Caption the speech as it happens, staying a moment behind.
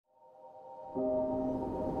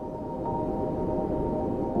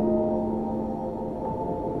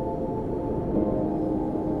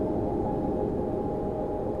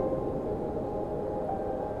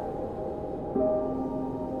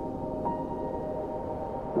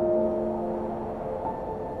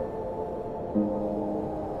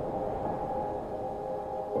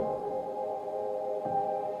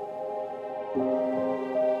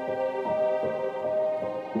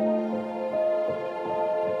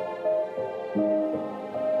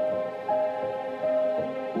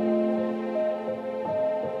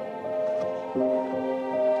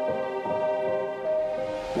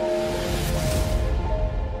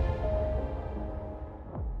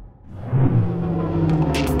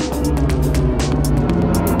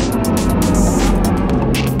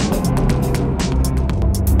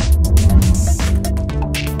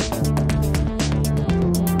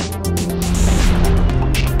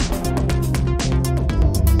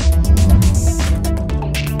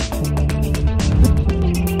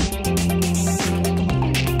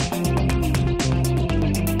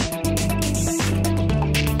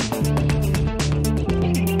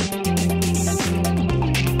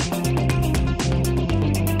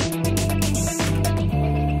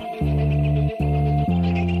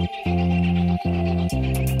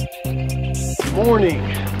Morning.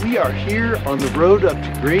 We are here on the road up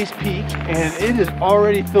to Grays Peak and it is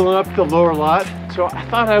already filling up the lower lot. So I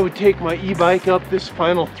thought I would take my e-bike up this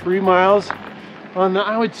final 3 miles on the,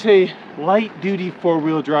 I would say, light duty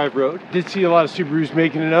 4-wheel drive road. Did see a lot of Subarus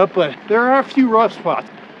making it up, but there are a few rough spots.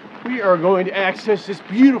 We are going to access this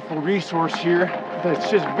beautiful resource here that's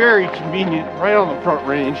just very convenient right on the front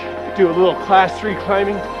range. Do a little class 3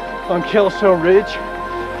 climbing on Kelso Ridge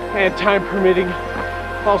and, time permitting,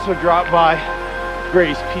 also drop by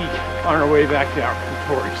Grays Peak on our way back down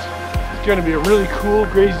from Torrey's. It's going to be a really cool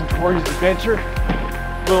Grays and Torreys adventure.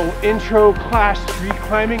 Little intro class 3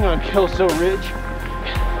 climbing on Kelso Ridge.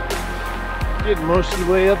 Getting most of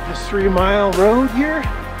the way up this 3-mile road here,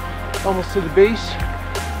 almost to the base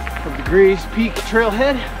of the Grays Peak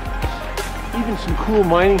trailhead. Even some cool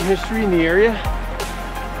mining history in the area,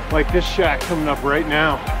 like this shack coming up right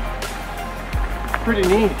now. Pretty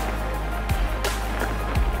neat.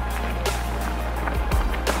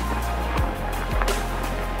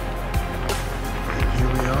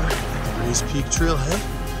 Peak trailhead.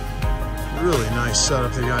 Really nice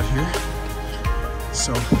setup they got here.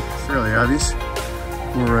 So fairly obvious.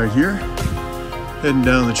 We're right here, heading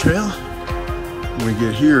down the trail. When we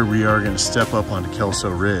get here, we are going to step up onto Kelso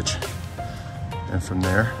Ridge, and from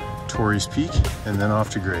there, Torrey's Peak, and then off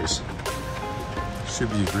to Grays. Should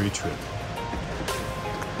be a great trip.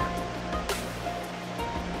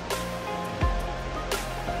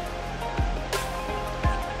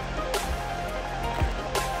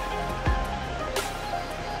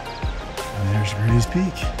 There's Grays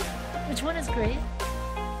Peak. Which one is Grays?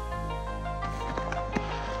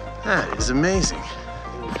 That is amazing.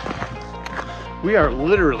 We are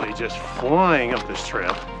literally just flying up this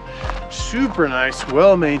trail. Super nice,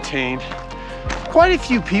 well maintained. Quite a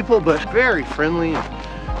few people, but very friendly.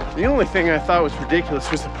 The only thing I thought was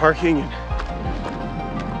ridiculous was the parking,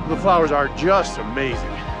 and the flowers are just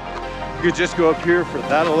amazing. You could just go up here for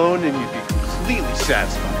that alone and you'd be completely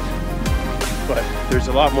satisfied. But there's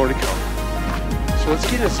a lot more to come. So let's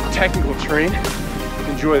get into some technical terrain,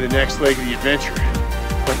 enjoy the next leg of the adventure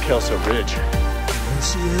on Kelso Ridge. There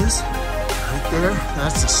she is, right there.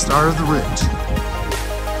 That's the start of the ridge.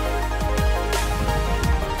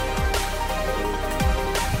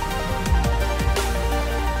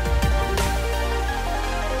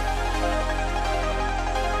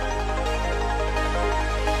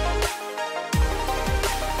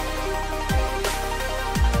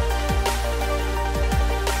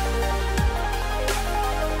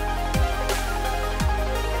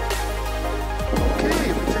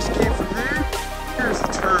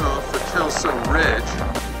 Kelso Ridge.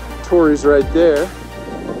 Torrey's right there,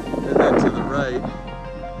 and then to the right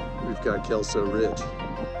we've got Kelso Ridge.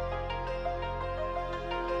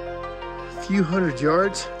 A few hundred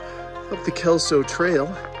yards up the Kelso Trail,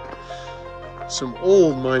 some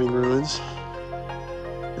old mining ruins,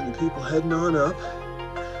 and the people heading on up.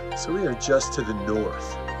 So we are just to the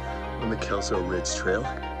north on the Kelso Ridge Trail.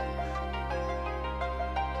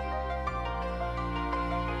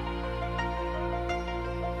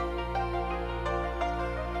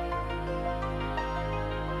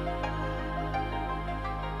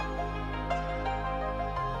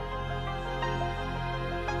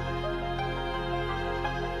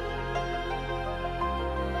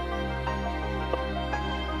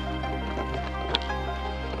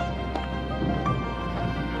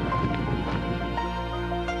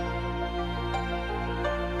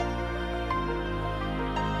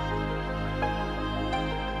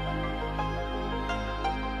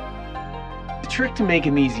 trick to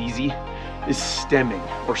making these easy is stemming,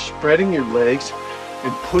 or spreading your legs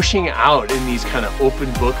and pushing out in these kind of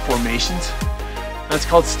open book formations. That's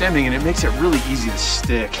called stemming, and it makes it really easy to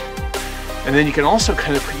stick. And then you can also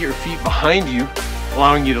kind of put your feet behind you,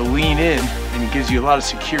 allowing you to lean in, and it gives you a lot of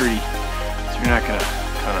security. So you're not gonna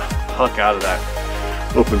kind of huck out of that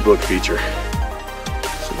open book feature.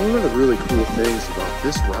 So one of the really cool things about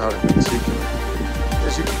this route in particular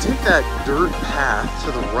is you can take that dirt path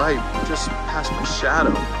to the right, just past my shadow,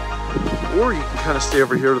 or you can kind of stay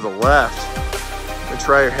over here to the left and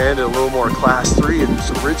try your hand at a little more class 3 and do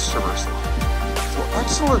some ridge traversal. So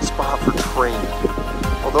excellent spot for training.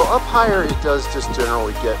 Although up higher, it does just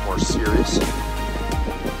generally get more serious.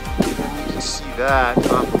 And you can see that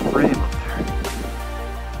on the frame up there.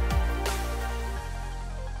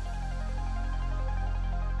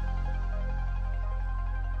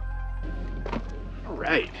 All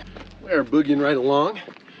right, we are boogieing right along.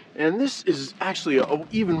 And this is actually an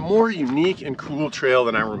even more unique and cool trail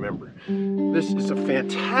than I remember. This is a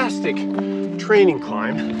fantastic training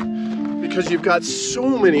climb because you've got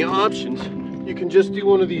so many options. You can just do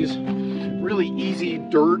one of these really easy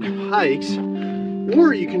dirt hikes,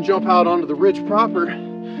 or you can jump out onto the ridge proper,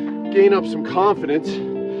 gain up some confidence,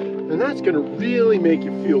 and that's gonna really make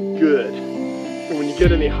you feel good. And when you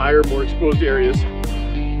get in the higher, more exposed areas,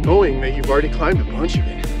 knowing that you've already climbed a bunch of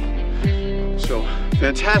it. So,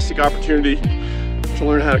 fantastic opportunity to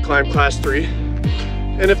learn how to climb class 3.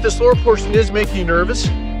 And if this lower portion is making you nervous,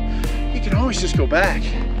 you can always just go back.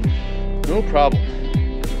 No problem.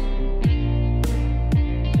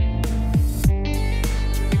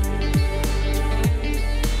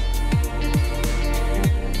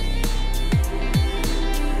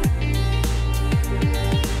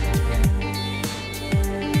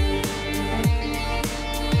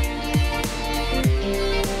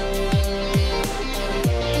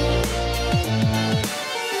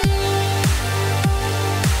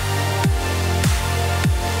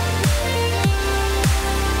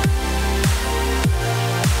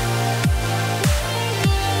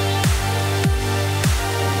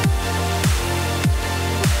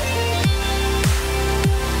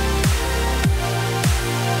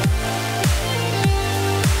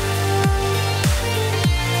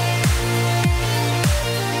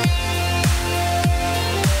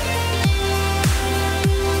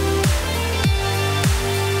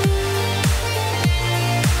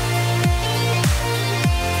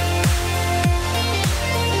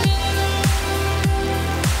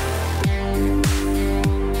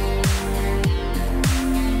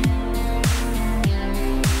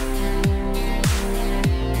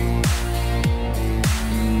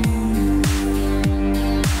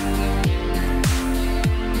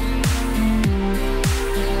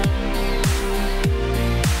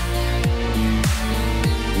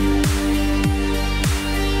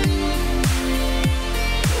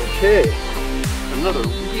 Okay, another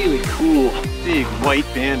really cool big white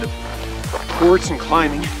band of quartz and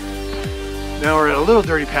climbing. Now we're at a little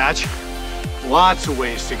dirty patch, lots of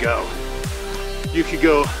ways to go. You could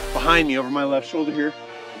go behind me over my left shoulder here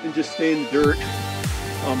and just stay in the dirt,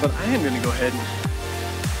 but I am going to go ahead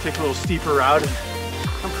and take a little steeper route. And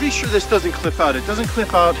I'm pretty sure this doesn't cliff out. It doesn't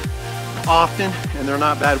cliff out often, and they're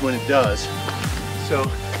not bad when it does. So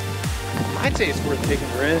I'd say it's worth taking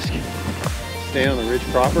the risk. Stay on the ridge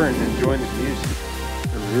proper and enjoying the views.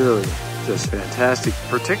 Really just fantastic,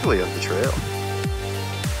 particularly of the trail.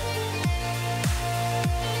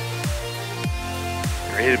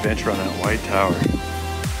 Great adventure on that white tower.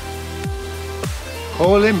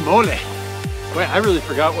 Holy moly! Boy, I really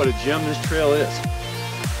forgot what a gem this trail is.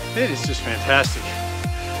 It is just fantastic.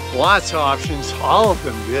 Lots of options, all of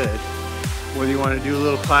them good. Whether you want to do a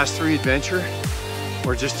little class 3 adventure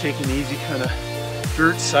or just take an easy kind of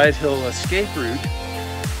dirt side hill escape route,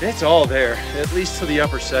 it's all there, at least to the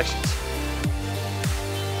upper sections.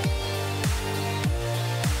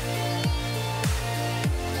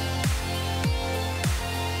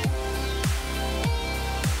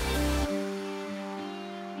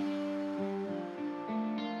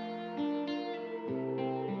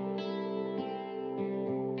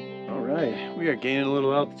 All right, we are gaining a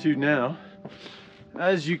little altitude now.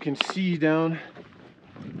 As you can see down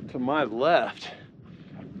to my left,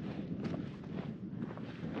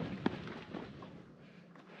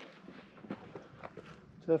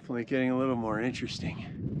 definitely getting a little more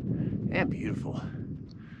interesting and beautiful.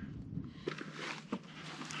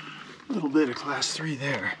 A little bit of class 3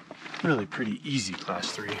 there. Really pretty easy class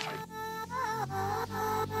 3.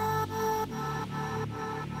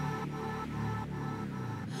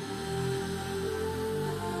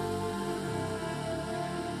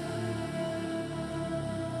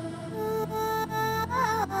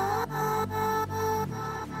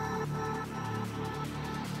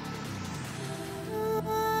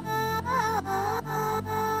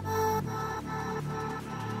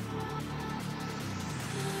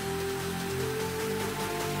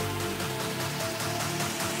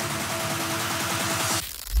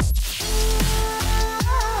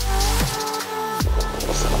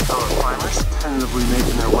 tentatively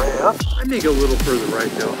making their way up. I may go a little further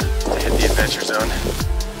right though to hit the adventure zone.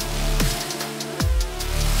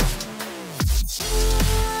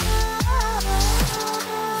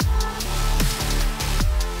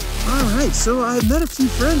 Alright, so I met a few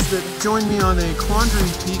friends that joined me on a Quandary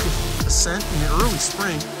Peak ascent in the early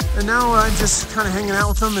spring. And now I'm just kind of hanging out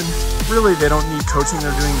with them, and really they don't need coaching,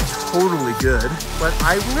 they're doing totally good. But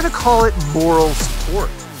I'm gonna call it moral support.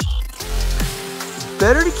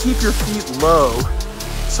 Better to keep your feet low,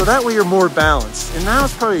 so that way you're more balanced. And now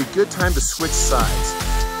it's probably a good time to switch sides.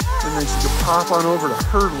 And then she can pop on over to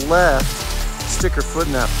her left, stick her foot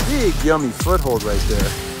in that big yummy foothold right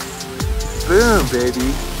there. Boom,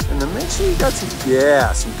 baby. And then make sure you got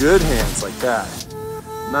some good hands like that.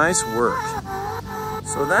 Nice work.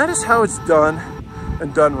 So that is how it's done,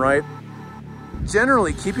 and done right.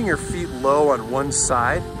 Generally, keeping your feet low on one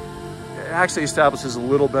side actually establishes a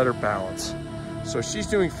little better balance. So she's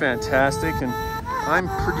doing fantastic, and I'm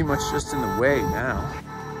pretty much just in the way now.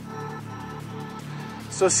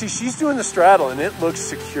 So see, she's doing the straddle and it looks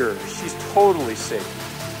secure. She's totally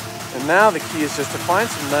safe. And now the key is just to find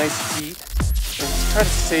some nice feet and try to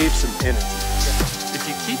save some energy. If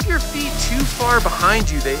you keep your feet too far behind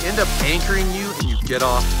you, they end up anchoring you and you get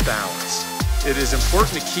off balance. It is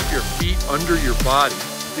important to keep your feet under your body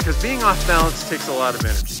because being off balance takes a lot of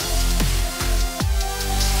energy.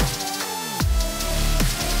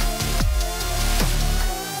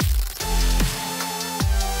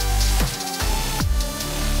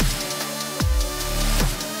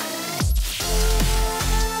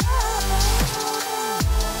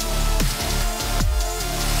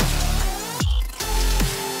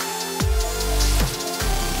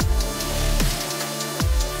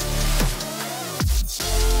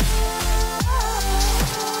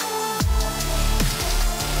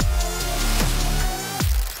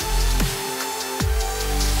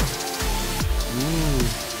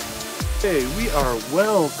 Okay, we are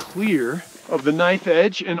well clear of the knife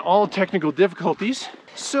edge and all technical difficulties.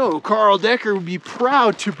 So Carl Decker would be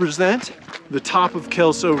proud to present the top of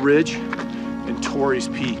Kelso Ridge and Torrey's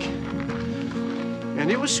Peak.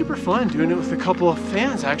 And it was super fun doing it with a couple of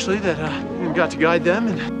fans actually that got to guide them,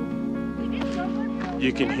 and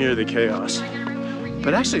you can hear the chaos.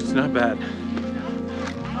 But actually it's not bad.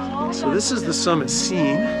 So this is the summit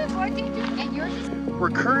scene.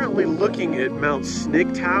 We're currently looking at Mount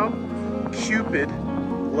Snigtow, Cupid,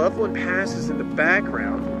 Loveland Pass is in the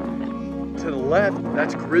background. To the left,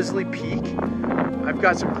 that's Grizzly Peak. I've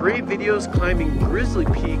got some great videos climbing Grizzly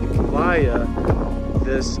Peak via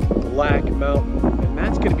this black mountain, and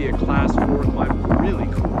that's going to be a class 4 climb, really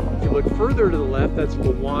cool. If you look further to the left, that's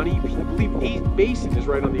Wawani. I believe East Basin is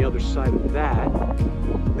right on the other side of that.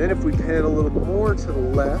 Then if we pan a little bit more to the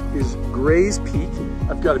left is Grays Peak.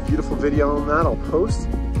 I've got a beautiful video on that I'll post.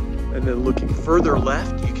 And then looking further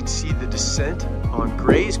left, you can see the descent on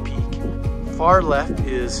Grays Peak. Far left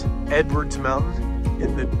is Edwards Mountain.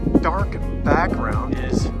 In the dark background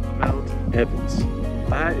is Mount Evans.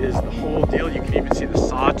 That is the whole deal. You can even see the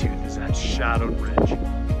Sawtooth is that shadowed ridge.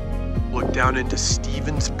 Look down into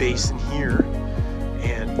Stevens Basin here,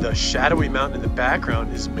 and the shadowy mountain in the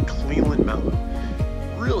background is McClellan Mountain.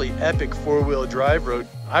 Really epic four-wheel drive road.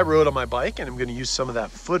 I rode on my bike, and I'm going to use some of that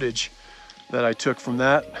footage that I took from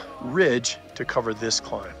that ridge to cover this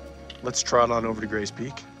climb. Let's trot on over to Grays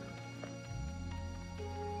Peak.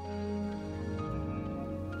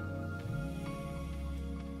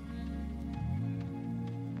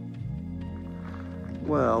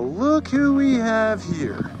 Well, look who we have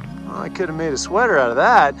here. Oh, I could have made a sweater out of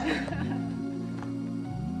that.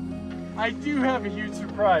 I do have a huge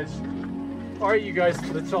surprise. All right, you guys,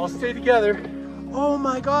 let's all stay together. Oh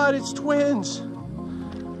my God, it's twins.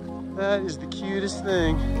 That is the cutest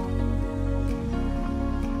thing.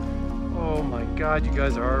 Oh my God, you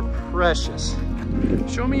guys are precious.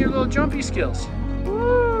 Show me your little jumpy skills.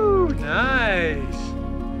 Woo, nice.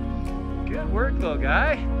 Good work, little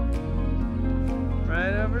guy.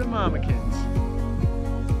 Right over to Mamakins.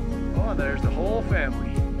 Oh, there's the whole family.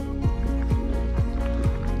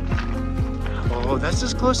 Oh, that's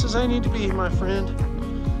as close as I need to be, my friend.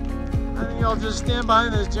 I think I'll just stand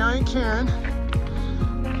behind this giant cairn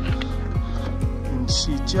and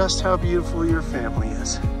see just how beautiful your family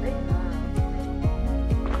is.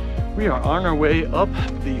 We are on our way up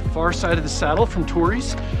the far side of the saddle from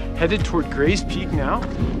Torrey's, headed toward Grays Peak now.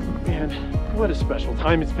 And what a special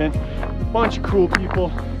time it's been. A bunch of cool people,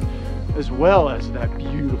 as well as that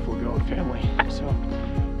beautiful goat family. So,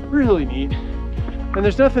 really neat. And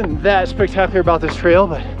there's nothing that spectacular about this trail,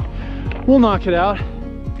 but we'll knock it out.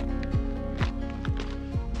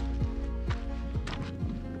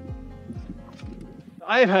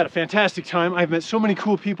 I've had a fantastic time. I've met so many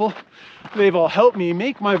cool people. They've all helped me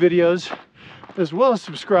make my videos as well as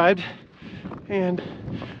subscribed. And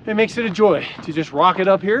it makes it a joy to just rock it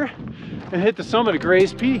up here and hit the summit of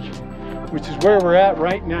Grays Peak, which is where we're at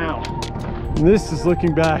right now. And this is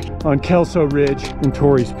looking back on Kelso Ridge and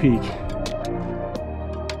Torrey's Peak.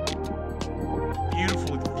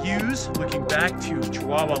 Beautiful views looking back to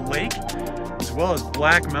Chihuahua Lake, as well as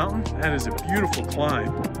Black Mountain. That is a beautiful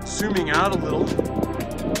climb. Zooming out a little,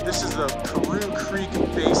 this is the Carew Creek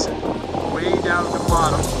Basin, way down at the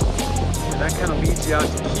bottom. And that kind of leads you out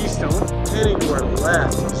to Keystone. Heading to our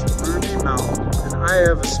left is Ruby Mountain. And I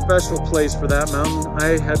have a special place for that mountain.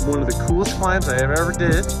 I had one of the coolest climbs I ever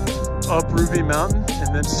did, up Ruby Mountain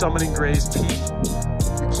and then summiting Grays Peak.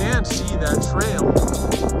 You can see that trail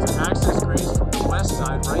to access Grays from the west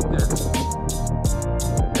side right there.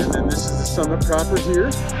 And then this is the summit proper here.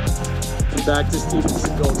 And back to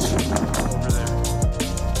Stevenson Gulch over there.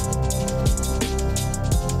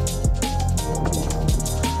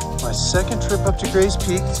 My second trip up to Grays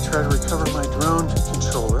Peak to try to recover my drone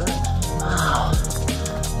controller. Wow,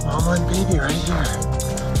 mama and baby right here.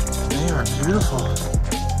 They are beautiful.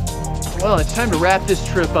 Well, it's time to wrap this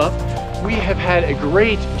trip up. We have had a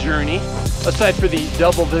great journey, aside for the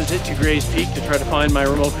double visit to Grays Peak to try to find my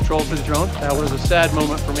remote control for the drone. That was a sad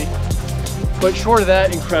moment for me. But short of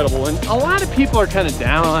that, incredible. And a lot of people are kind of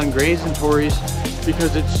down on Grays and Torreys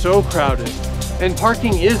because it's so crowded. And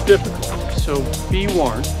parking is difficult, so be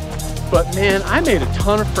warned. But man, I made a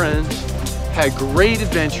ton of friends, had great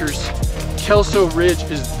adventures. Kelso Ridge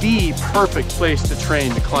is the perfect place to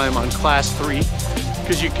train to climb on Class 3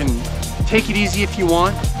 because you can take it easy if you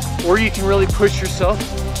want, or you can really push yourself.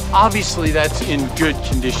 Obviously, that's in good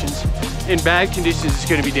conditions. In bad conditions, it's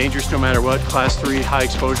going to be dangerous no matter what. Class 3, high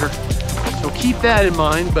exposure. So keep that in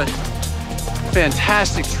mind, but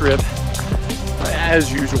fantastic trip,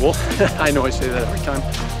 as usual. I know I say that every time,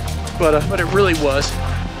 but it really was.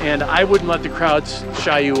 And I wouldn't let the crowds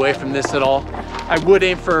shy you away from this at all. I would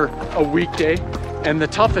aim for a weekday, and the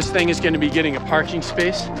toughest thing is going to be getting a parking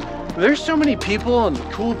space. There's so many people and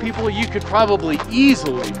cool people, you could probably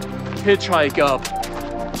easily hitchhike up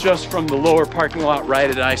just from the lower parking lot right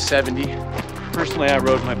at I-70. Personally, I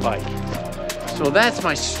rode my bike. So that's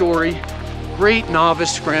my story. Great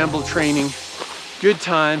novice scramble training, good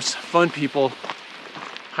times, fun people,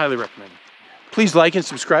 highly recommend it. Please like and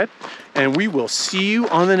subscribe, and we will see you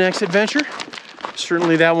on the next adventure.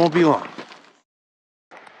 Certainly that won't be long.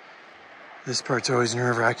 This part's always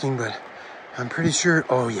nerve-wracking, but I'm pretty sure,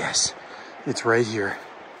 oh yes, it's right here.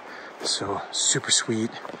 So super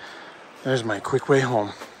sweet. There's my quick way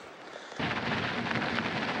home.